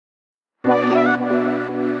Hello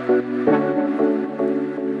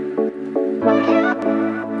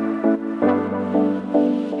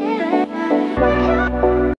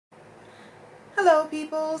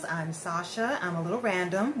peoples, I'm Sasha. I'm a little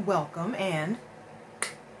random. Welcome and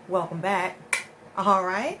welcome back.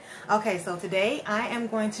 Alright, okay, so today I am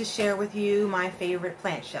going to share with you my favorite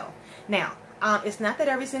plant shelf. Now, it's not that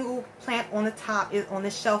every single plant on the top is on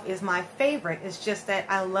this shelf is my favorite. It's just that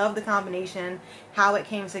I love the combination, how it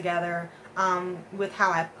came together, with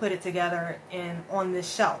how I put it together on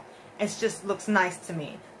this shelf. It just looks nice to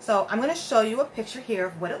me. So I'm going to show you a picture here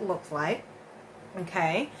of what it looks like.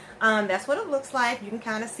 Okay, that's what it looks like. You can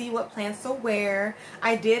kind of see what plants are where.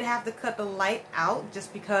 I did have to cut the light out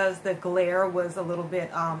just because the glare was a little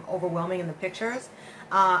bit overwhelming in the pictures.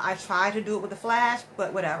 I tried to do it with the flash,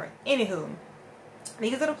 but whatever. Anywho,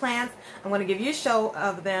 these are the plants. I'm going to give you a show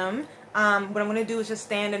of them. What I'm going to do is just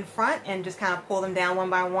stand in front and just kind of pull them down one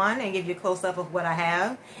by one and give you a close-up of what I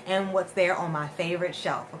have and what's there on my favorite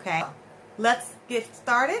shelf. Okay, let's get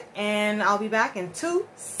started and I'll be back in 2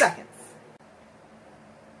 seconds.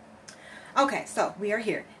 Okay, so we are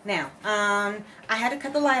here. Now, I had to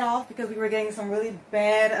cut the light off because we were getting some really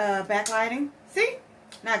bad backlighting. See?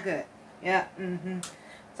 Not good. Yeah,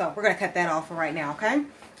 So we're going to cut that off for right now, okay?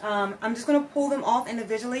 I'm just going to pull them off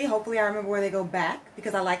individually. Hopefully I remember where they go back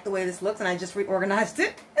because I like the way this looks and I just reorganized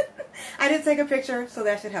it. I did take a picture, so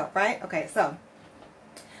that should help, right? Okay, so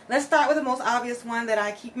let's start with the most obvious one that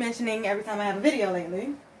I keep mentioning every time I have a video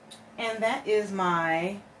lately. And that is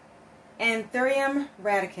my Anthurium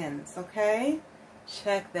radicans, okay?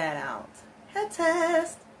 Check that out. Head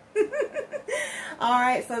test.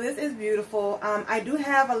 Alright, so this is beautiful. I do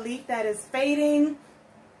have a leaf that is fading.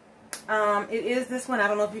 It is this one. I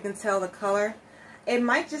don't know if you can tell the color. It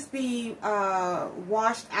might just be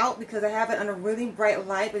washed out because I have it under really bright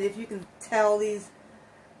light, but if you can tell this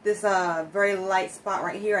very light spot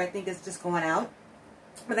right here, I think it's just going out.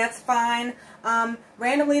 But that's fine.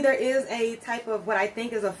 Randomly there is a type of what I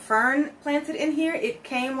think is a fern planted in here. It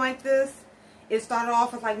came like this. It started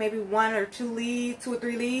off with like maybe 1 or 2 leaves, 2 or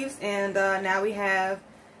 3 leaves, and now we have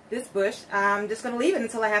this bush. I'm just going to leave it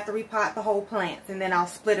until I have to repot the whole plant, and then I'll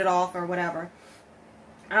split it off or whatever.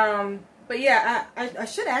 But yeah, I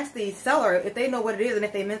should ask the seller if they know what it is and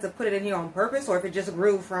if they meant to put it in here on purpose or if it just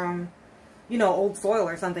grew from, you know, old soil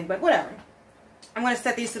or something, but whatever. I'm going to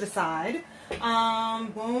set these to the side.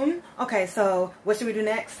 Boom. Okay, so what should we do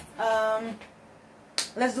next?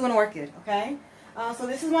 Let's do an orchid, okay? So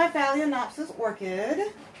this is my Phalaenopsis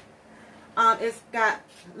orchid. It's got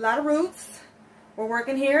a lot of roots. We're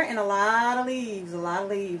working here and a lot of leaves,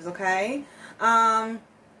 okay? I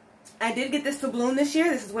did get this to bloom this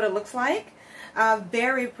year. This is what it looks like.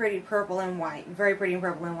 Very pretty purple and white. Very pretty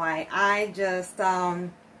purple and white. I just,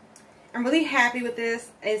 I'm really happy with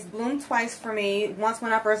this. It's bloomed twice for me. Once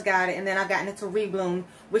when I first got it, and then I've gotten it to rebloom,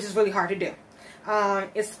 which is really hard to do.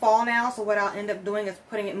 It's fall now, so what I'll end up doing is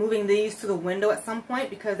moving these to the window at some point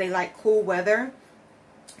because they like cool weather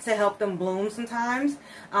to help them bloom sometimes.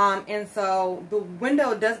 And so the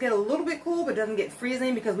window does get a little bit cool, but doesn't get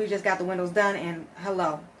freezing because we just got the windows done, and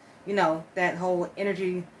hello, you know, that whole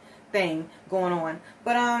energy thing going on.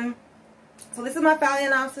 But so this is my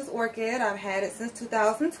Phalaenopsis orchid. I've had it since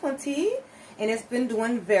 2020, and it's been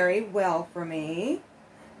doing very well for me.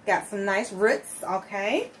 Got some nice roots,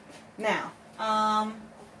 okay? Now,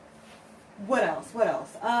 what else?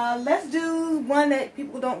 Let's do one that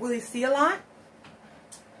people don't really see a lot.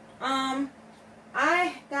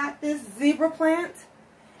 I got this zebra plant,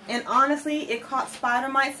 and honestly, it caught spider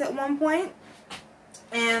mites at one point,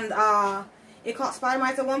 and I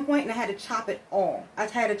had to chop it all. I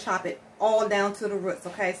had to chop it all down to the roots,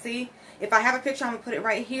 okay? See, if I have a picture, I'm gonna put it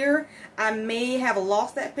right here. I may have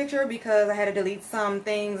lost that picture because I had to delete some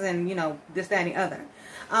things and, you know, this, that, and the other.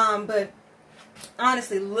 But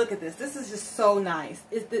honestly, look at this. This is just so nice.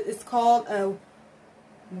 It's called a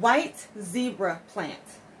white zebra plant.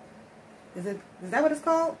 Is that what it's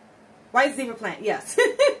called? White zebra plant, yes.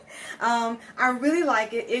 I really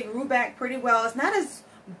like it. It grew back pretty well. It's not as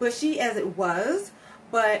bushy as it was,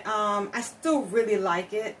 but I still really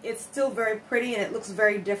like it. It's still very pretty and it looks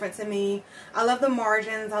very different to me. I love the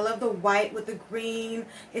margins. I love the white with the green.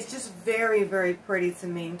 It's just very, very pretty to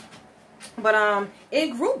me. But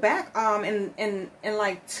it grew back in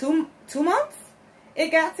like two months. It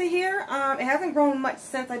got to here. It hasn't grown much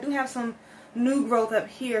since. I do have some new growth up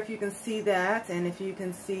here, if you can see that, and if you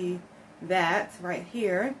can see that right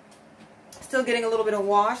here. Still getting a little bit of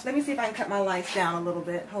wash. Let me see if I can cut my lights down a little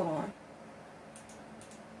bit. Hold on.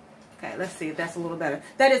 Okay, let's see if that's a little better.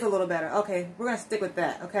 That is a little better. Okay, we're going to stick with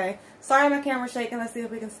that, okay? Sorry my camera's shaking. Let's see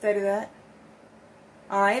if we can steady that.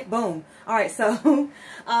 All right, boom. All right, so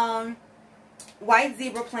white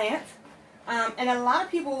zebra plant. And a lot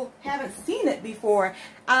of people haven't seen it before.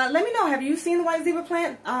 Let me know, have you seen the white zebra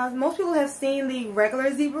plant? Most people have seen the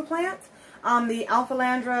regular zebra plant, the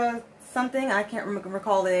Alphalandra something. I can't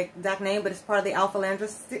recall the exact name, but it's part of the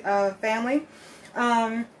Alphalandra family.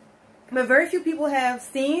 But very few people have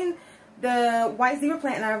seen the white zebra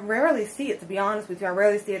plant, and I rarely see it, to be honest with you. I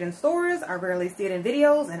rarely see it in stores. I rarely see it in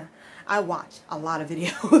videos, and I watch a lot of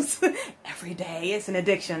videos every day. It's an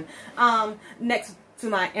addiction. Next to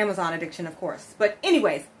my Amazon addiction, of course. But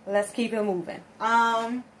anyways, let's keep it moving.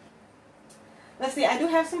 Let's see, I do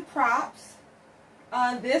have some props.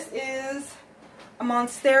 This is a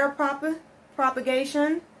Monstera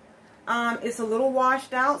propagation. It's a little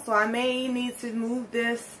washed out, so I may need to move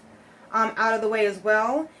this out of the way as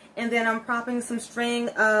well. And then I'm propping some string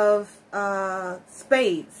of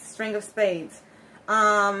spades.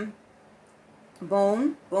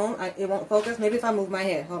 Boom, boom. It won't focus. Maybe if I move my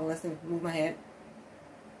head. Hold on, let's move my head.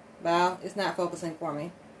 Bow, it's not focusing for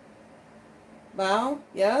me. Bow,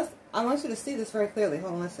 yes. I want you to see this very clearly.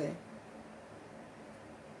 Hold on, let's see.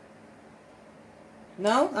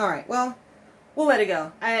 No? Alright, well, we'll let it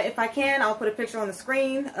go. If I can, I'll put a picture on the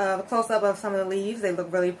screen of a close-up of some of the leaves. They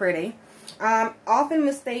look really pretty. Often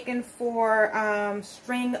mistaken for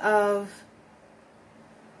string of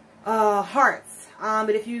hearts.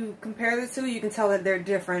 But if you compare the two, you can tell that they're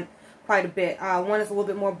different quite a bit. One is a little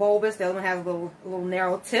bit more bulbous. The other one has a little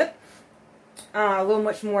narrow tip. A little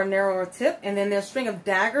much more narrower tip. And then there's string of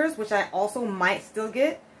daggers, which I also might still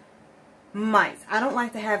get. Might. I don't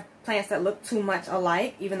like to have plants that look too much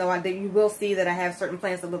alike, even though you will see that I have certain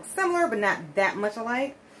plants that look similar, but not that much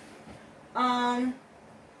alike.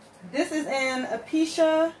 This is an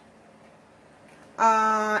Apicia.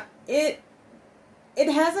 It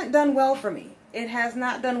hasn't done well for me. It has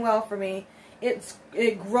not done well for me.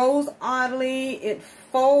 It grows oddly. It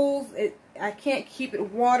folds. I can't keep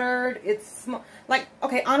it watered. It's small. Like,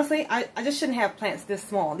 okay, honestly, I just shouldn't have plants this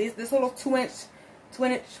small. This little 2-inch,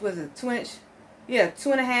 was it 2-inch? Yeah,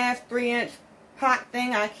 2.5, 3-inch pot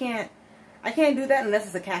thing. I can't do that unless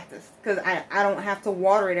it's a cactus, because I don't have to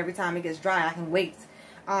water it every time it gets dry. I can wait.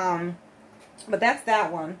 But that's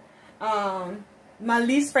that one. My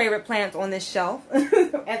least favorite plant on this shelf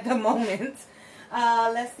at the moment.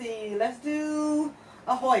 Let's see. Let's do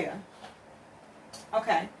a Hoya.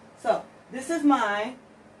 Okay, so this is my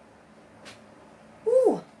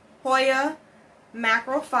Hoya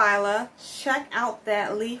macrophylla. Check out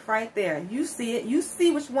that leaf right there. You see it. You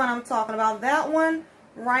see which one I'm talking about. That one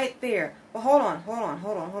right there. But hold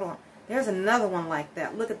on. There's another one like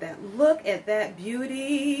that. Look at that. Look at that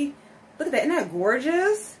beauty. Look at that. Isn't that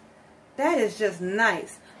gorgeous? That is just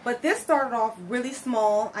nice. But this started off really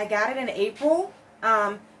small. I got it in April.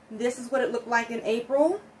 This is what it looked like in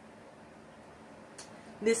April.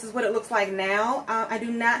 This is what it looks like now. I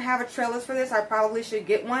do not have a trellis for this. I probably should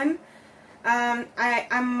get one.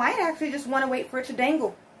 I might actually just want to wait for it to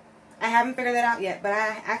dangle. I haven't figured that out yet, but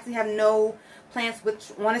I actually have no plants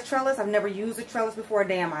with one is trellis. I've never used a trellis before a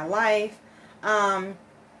day in my life.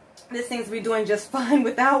 This seems to be doing just fine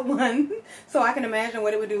without one, so I can imagine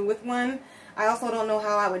what it would do with one. I also don't know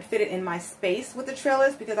how I would fit it in my space with the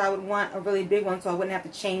trellis, because I would want a really big one so I wouldn't have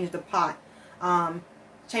to change the pot,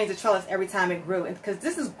 change the trellis every time it grew. And because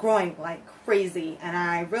this is growing like crazy, and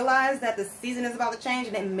I realize that the season is about to change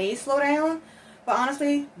and it may slow down, but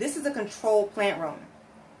honestly, this is a controlled plant room.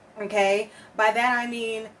 Okay, by that I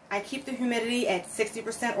mean I keep the humidity at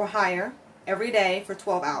 60% or higher every day for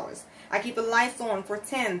 12 hours. I keep the lights on for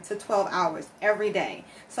 10 to 12 hours every day.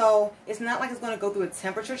 So it's not like it's going to go through a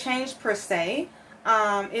temperature change per se.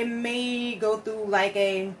 It may go through like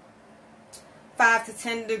a 5 to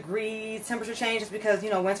 10 degree temperature change, just because, you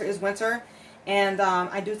know, winter is winter. And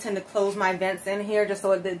I do tend to close my vents in here just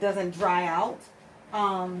so it doesn't dry out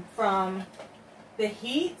from the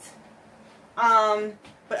heat.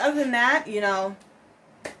 But other than that, you know,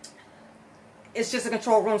 it's just a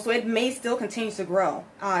control room, so it may still continue to grow,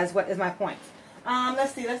 is my point.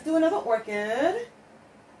 Let's see, let's do another orchid.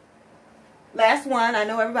 Last one. I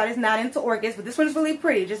know everybody's not into orchids, but this one is really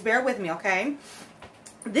pretty. Just bear with me, okay?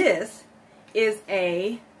 This is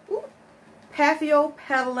a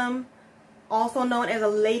Paphiopedilum, also known as a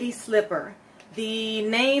lady slipper. The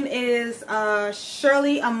name is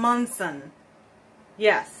Shirley Amundsen.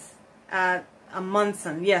 Yes.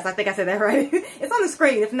 Amundsen. Yes, I think I said that right. It's on the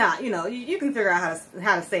screen. If not, you know, you can figure out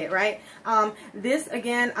how to say it, right? This,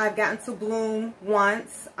 again, I've gotten to bloom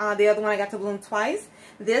once. The other one I got to bloom twice.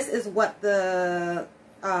 This is what the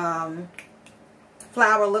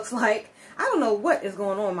flower looks like. I don't know what is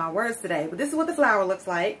going on with my words today, but this is what the flower looks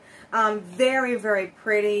like. Very, very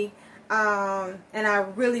pretty. And I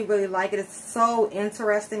really, really like it. It's so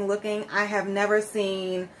interesting looking. I have never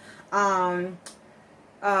seen, what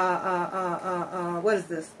is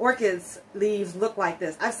this? Orchids leaves look like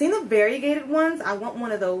this. I've seen the variegated ones. I want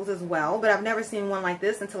one of those as well, but I've never seen one like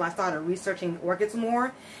this until I started researching orchids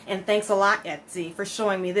more. And thanks a lot, Etsy, for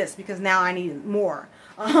showing me this, because now I need more.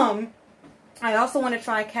 I also want to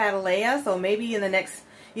try Cattleya, so maybe in the next,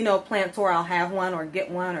 you know, plant tour I'll have one or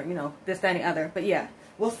get one, or, you know, this, that, and the other. But yeah,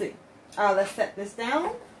 we'll see. Let's set this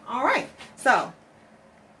down. All right. So,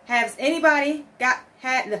 does anybody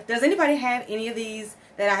have any of these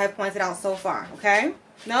that I have pointed out so far? Okay.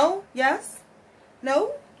 No? Yes?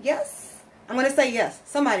 No? Yes? I'm going to say yes.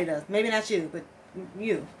 Somebody does. Maybe not you, but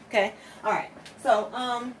you. Okay. All right. So,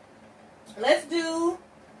 let's do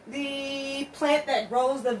the plant that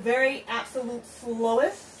grows the very absolute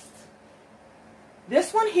slowest.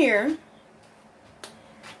 This one here,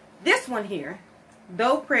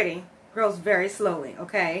 though pretty, grows very slowly,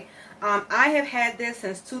 okay? I have had this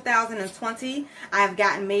since 2020. I have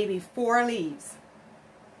gotten maybe 4 leaves.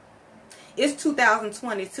 It's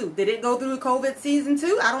 2022. Did it go through the COVID season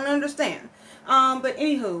too? I don't understand. But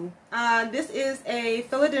anywho, this is a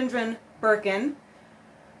philodendron Birkin.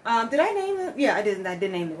 Did I name it? Yeah, I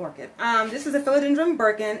did name the orchid. This is a philodendron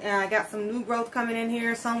Birkin, and I got some new growth coming in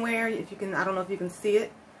here somewhere. If you can, I don't know if you can see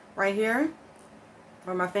it right here,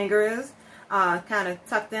 where my finger is. Kind of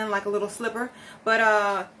tucked in like a little slipper. But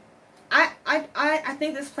I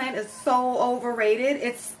think this plant is so overrated.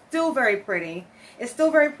 It's still very pretty. It's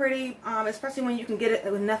still very pretty, especially when you can get it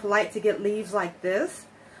enough light to get leaves like this.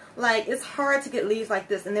 Like, it's hard to get leaves like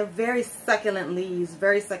this, and they're very succulent leaves,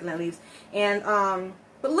 And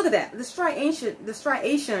but look at that. The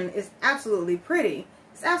striation is absolutely pretty.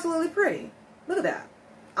 It's absolutely pretty. Look at that.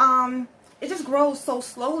 It just grows so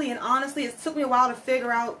slowly, and honestly, it took me a while to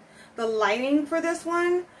figure out the lighting for this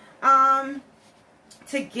one.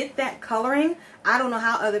 To get that coloring, I don't know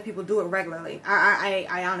how other people do it regularly.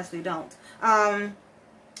 I honestly don't.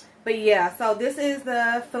 But yeah, so this is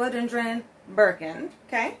the philodendron Birkin.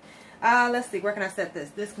 Okay. Let's see, where can I set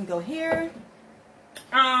this? This can go here.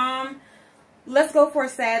 Let's go for a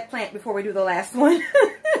sad plant before we do the last one.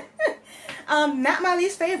 Not my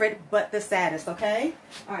least favorite, but the saddest, okay?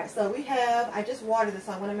 Alright, so we have, I just watered this,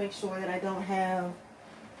 so I want to make sure that I don't have,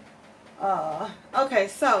 okay,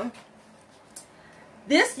 so,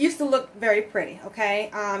 this used to look very pretty,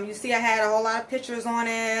 okay? You see I had a whole lot of pictures on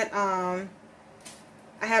it,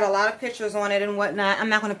 and whatnot. I'm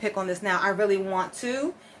not going to pick on this now. I really want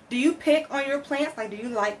to. Do you pick on your plants? Like, do you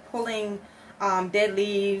like pulling dead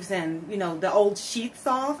leaves and, you know, the old sheaths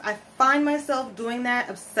off? I find myself doing that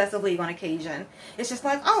obsessively on occasion. It's just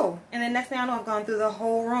like, oh, and then next thing I know, I've gone through the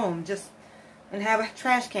whole room and have a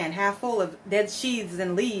trash can half full of dead sheaths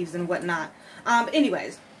and leaves and whatnot.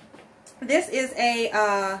 Anyways, this is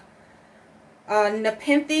a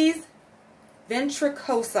Nepenthes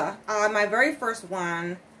ventricosa. My very first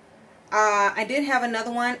one. I did have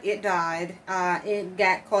another one. It died. It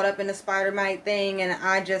got caught up in the spider mite thing, and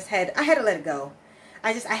I had to let it go.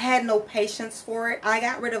 I had no patience for it. I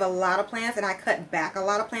got rid of a lot of plants, and I cut back a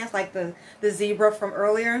lot of plants, like the zebra from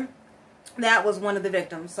earlier. That was one of the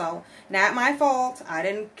victims. So, not my fault. I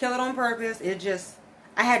didn't kill it on purpose.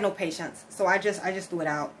 I had no patience. So I just threw it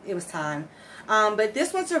out. It was time. But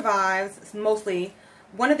this one survives. It's mostly,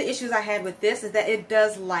 one of the issues I had with this is that it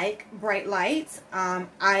does like bright lights.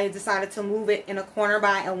 I decided to move it in a corner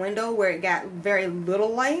by a window where it got very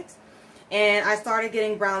little light. And I started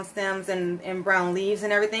getting brown stems and brown leaves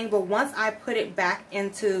and everything. But once I put it back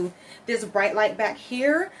into this bright light back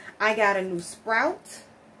here, I got a new sprout.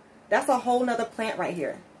 That's a whole nother plant right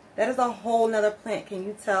here. That is a whole nother plant. Can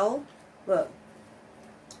you tell? Look.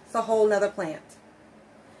 It's a whole nother plant.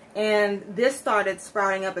 And this started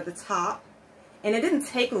sprouting up at the top. And it didn't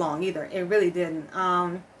take long either. It really didn't.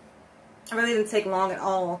 It really didn't take long at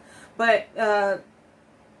all. But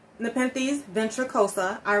Nepenthes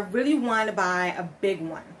ventricosa, I really want to buy a big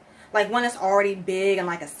one. Like one that's already big and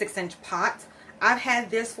like a 6-inch pot. I've had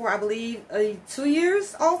this for, I believe, 2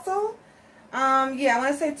 years also. Yeah, I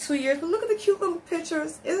want to say 2 years. But look at the cute little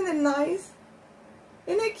pictures. Isn't it nice?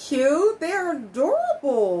 Isn't it cute? They are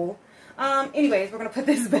adorable. Anyways, we're going to put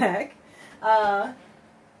this back. I'm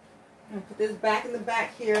going to put this back in the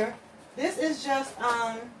back here. This is just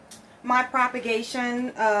my propagation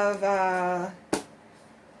of,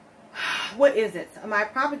 what is it? My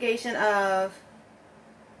propagation of,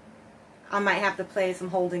 I might have to play some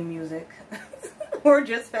holding music or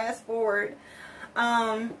just fast forward.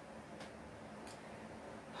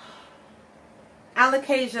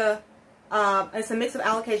 Alocasia, it's a mix of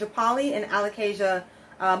Alocasia poly and Alocasia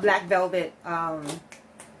black velvet, not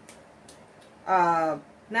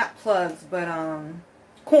plugs, but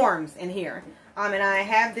corms in here. And I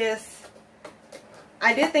have this,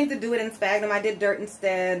 I did think to do it in sphagnum. I did dirt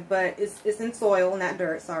instead, but it's in soil, not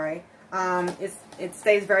dirt, sorry. It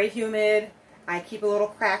stays very humid. I keep a little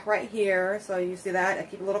crack right here, so you see that? I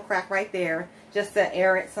keep a little crack right there, just to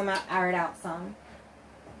air it out some.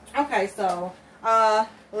 Okay, so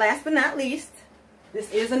last but not least,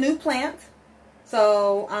 this is a new plant.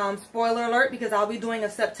 So spoiler alert, because I'll be doing a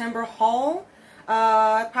September haul,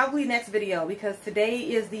 probably next video, because today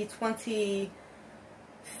is the 25th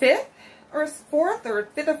or 4th or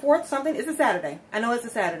 5th or 4th, something. It's a Saturday. I know it's a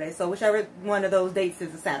Saturday, so whichever one of those dates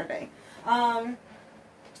is a Saturday.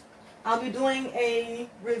 I'll be doing a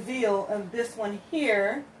reveal of this one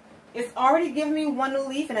here. It's already given me one new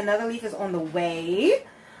leaf, and another leaf is on the way.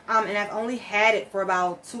 And I've only had it for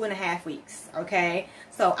about 2.5 weeks, okay?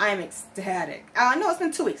 So I'm ecstatic. No, it's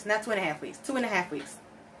been 2 weeks, not 2.5 weeks. 2.5 weeks.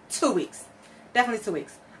 2 weeks. Definitely 2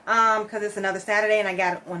 weeks. Because it's another Saturday, and I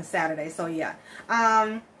got it on Saturday, so yeah.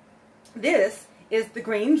 This is the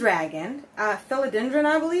green dragon. Philodendron,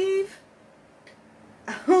 I believe.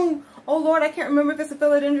 Oh Lord, I can't remember if it's a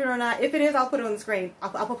philodendron or not. If it is, I'll put it on the screen.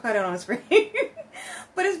 I'll put it on the screen.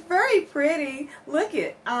 But it's very pretty. Look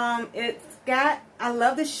it. It's got, I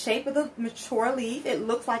love the shape of the mature leaf. It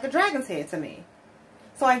looks like a dragon's head to me.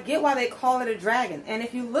 So I get why they call it a dragon. And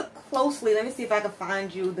if you look closely, let me see if I can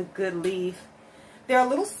find you the good leaf. There are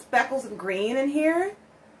little speckles of green in here.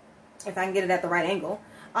 If I can get it at the right angle.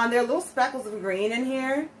 There are little speckles of green in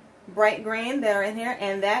here. Bright green that are in here.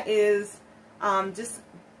 And that is just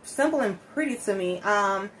simple and pretty to me.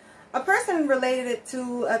 A person related it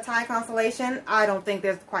to a Thai constellation. I don't think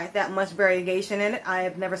there's quite that much variegation in it. I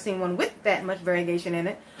have never seen one with that much variegation in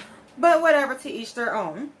it. But whatever, to each their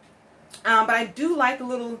own. But I do like the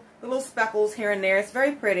little speckles here and there. It's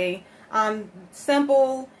very pretty.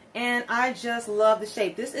 Simple, and I just love the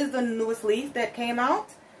shape. This is the newest leaf that came out.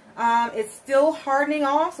 It's still hardening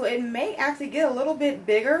off, so it may actually get a little bit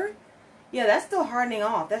bigger. Yeah, that's still hardening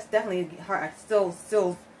off. That's definitely hard,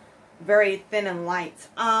 still very thin and light.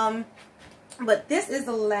 But this is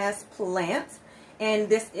the last plant, and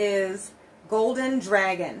this is Golden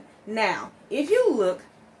Dragon. Now, if you look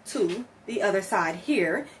to the other side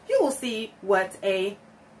here, you will see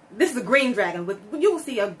this is a green dragon, but you will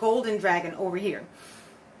see a golden dragon over here.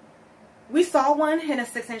 We saw one in a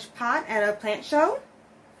 6-inch pot at a plant show.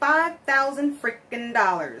 $5,000 freaking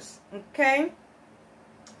dollars. Okay?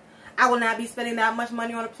 I will not be spending that much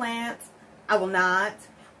money on a plant. I will not.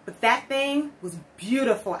 But that thing was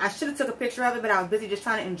beautiful. I should have took a picture of it, but I was busy just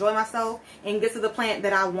trying to enjoy myself and get to the plant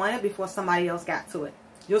that I wanted before somebody else got to it.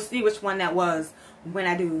 You'll see which one that was when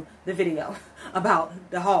I do the video about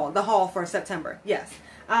the haul for September. Yes.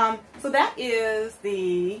 So that is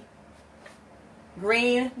the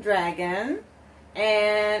green dragon.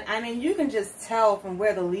 And I mean, you can just tell from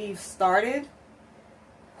where the leaves started.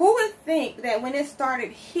 Who would think that when it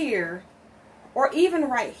started here, or even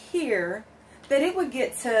right here, that it would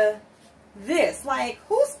get to this? Like,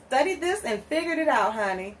 who studied this and figured it out,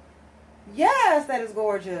 honey? Yes, that is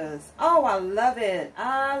gorgeous. Oh, I love it.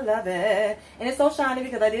 I love it. And it's so shiny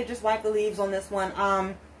because I did just wipe the leaves on this one.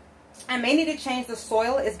 I may need to change the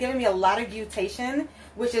soil. It's giving me a lot of guttation,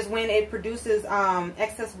 which is when it produces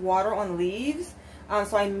excess water on leaves.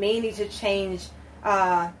 So I may need to change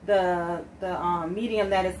the medium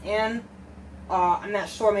that it's in. I'm not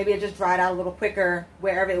sure. Maybe it just dried out a little quicker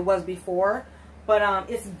wherever it was before. But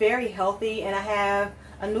it's very healthy, and I have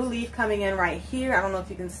a new leaf coming in right here. I don't know if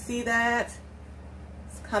you can see that.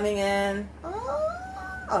 It's coming in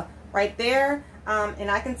right there. And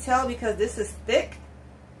I can tell because this is thick.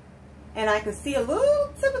 And I can see a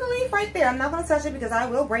little tip of the leaf right there. I'm not going to touch it because I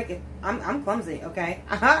will break it. I'm clumsy, okay?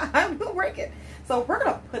 I will break it. So we're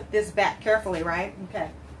going to put this back carefully, right?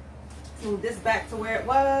 Okay. Move this back to where it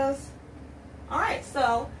was. Alright,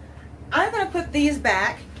 so I'm going to put these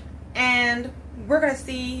back. And we're going to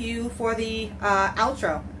see you for the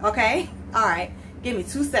outro, okay? Alright, give me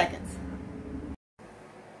 2 seconds.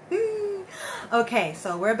 Okay,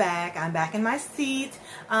 so we're back. I'm back in my seat.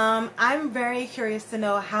 I'm very curious to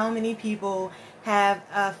know how many people have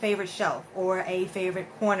a favorite shelf or a favorite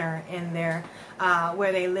corner in their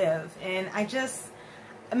where they live. And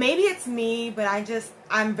maybe it's me, but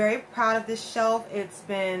I'm very proud of this shelf. It's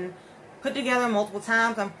been put together multiple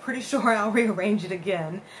times. I'm pretty sure I'll rearrange it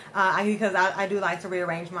again because I do like to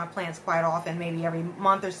rearrange my plants quite often, maybe every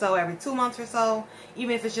month or so, every 2 months or so,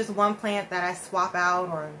 even if it's just one plant that I swap out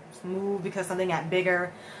or move because something got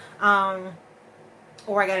bigger,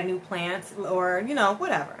 or I got a new plant, or, you know,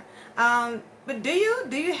 whatever. But do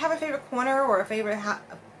you have a favorite corner or a favorite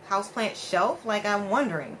houseplant shelf? Like, I'm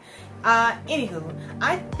wondering. Anywho,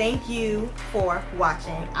 I thank you for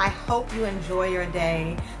watching. I hope you enjoy your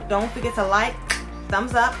day. Don't forget to like,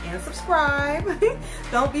 thumbs up, and subscribe.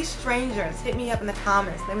 Don't be strangers. Hit me up in the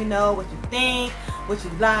comments. Let me know what you think, what you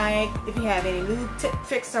like. If you have any new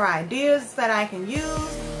tricks or ideas that I can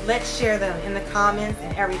use, let's share them in the comments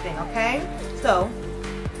and everything, okay? So,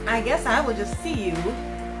 I guess I will just see you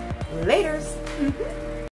laters.